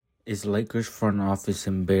Is Lakers front office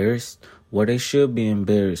embarrassed? Well, they should be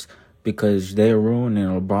embarrassed because they're ruining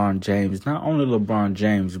LeBron James. Not only LeBron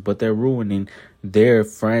James, but they're ruining their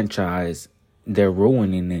franchise. They're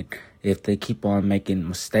ruining it if they keep on making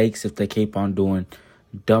mistakes, if they keep on doing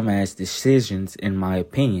dumbass decisions, in my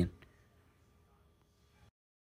opinion.